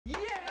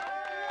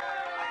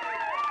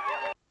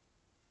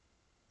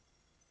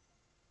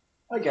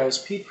Hi guys,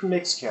 Pete from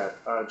Mixcat.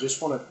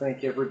 Just want to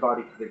thank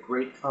everybody for the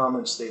great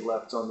comments they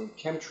left on the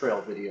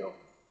chemtrail video.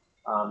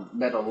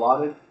 Met a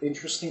lot of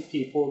interesting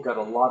people, got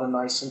a lot of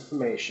nice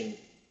information.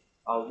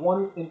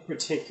 One in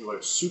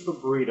particular, Super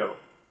Burrito.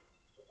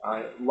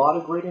 A lot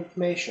of great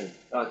information.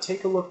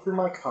 Take a look through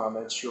my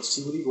comments, you'll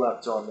see what he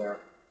left on there.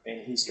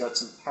 And he's got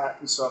some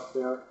patents up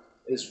there,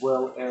 as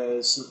well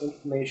as some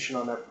information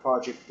on that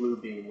Project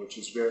Bluebeam, which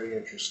is very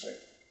interesting.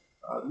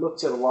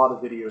 Looked at a lot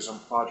of videos on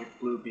Project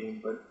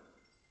Bluebeam, but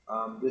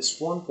this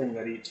one thing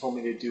that he told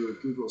me to do a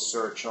Google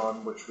search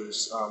on, which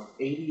was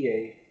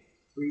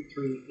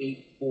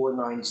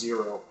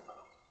ADA338490,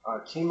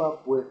 came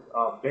up with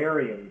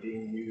barium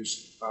being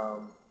used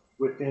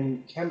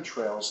within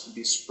chemtrails to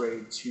be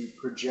sprayed to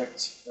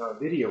project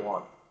video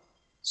on.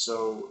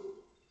 So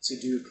to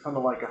do kind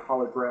of like a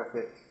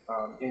holographic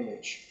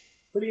image.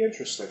 Pretty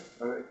interesting.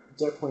 I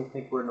definitely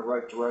think we're in the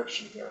right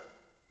direction here.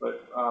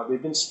 But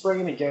they've been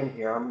spraying again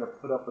here. I'm going to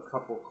put up a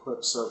couple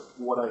clips of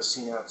what I've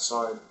seen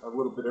outside a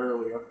little bit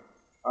earlier.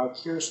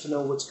 Curious to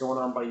know what's going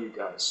on by you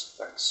guys.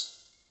 Thanks.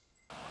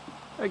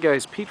 Hey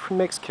guys, Pete from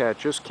Mixcat.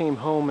 Just came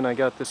home and I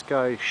got this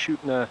guy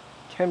shooting a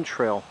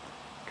chemtrail.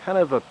 Kind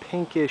of a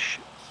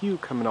pinkish hue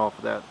coming off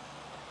of that.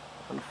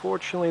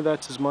 Unfortunately,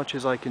 that's as much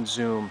as I can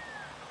zoom.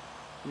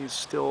 He's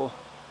still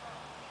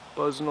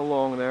buzzing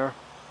along there.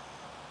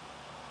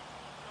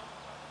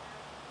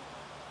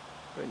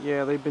 But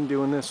yeah, they've been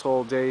doing this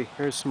all day.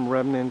 Here's some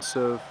remnants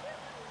of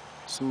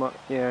some,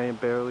 yeah, you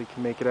barely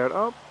can make it out.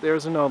 Oh,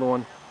 there's another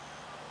one.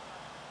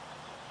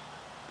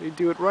 They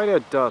do it right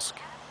at dusk.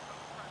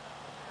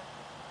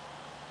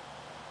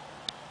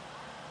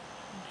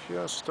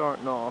 Just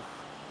starting off.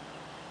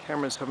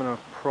 Camera's having a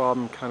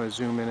problem kind of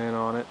zooming in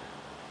on it,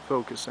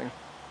 focusing.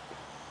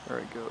 There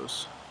it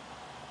goes.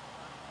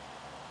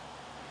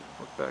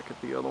 Look back at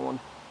the other one.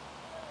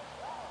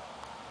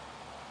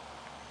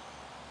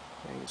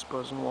 Yeah, he's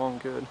buzzing along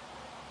good.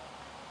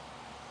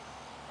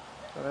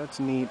 Oh, that's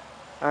neat.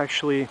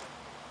 Actually,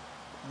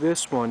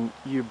 this one,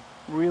 you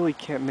really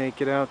can't make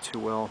it out too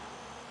well.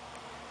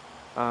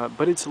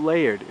 But it's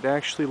layered. It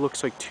actually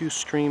looks like two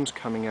streams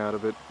coming out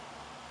of it.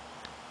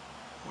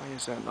 Why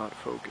is that not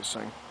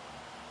focusing?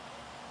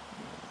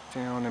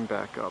 Down and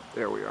back up.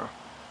 There we are.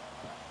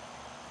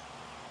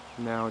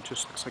 Now it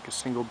just looks like a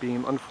single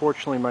beam.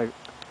 Unfortunately,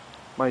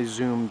 my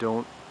zoom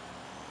don't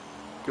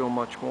go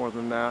much more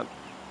than that.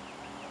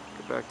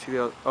 Go back to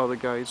the other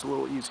guy. He's a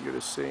little easier to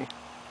see.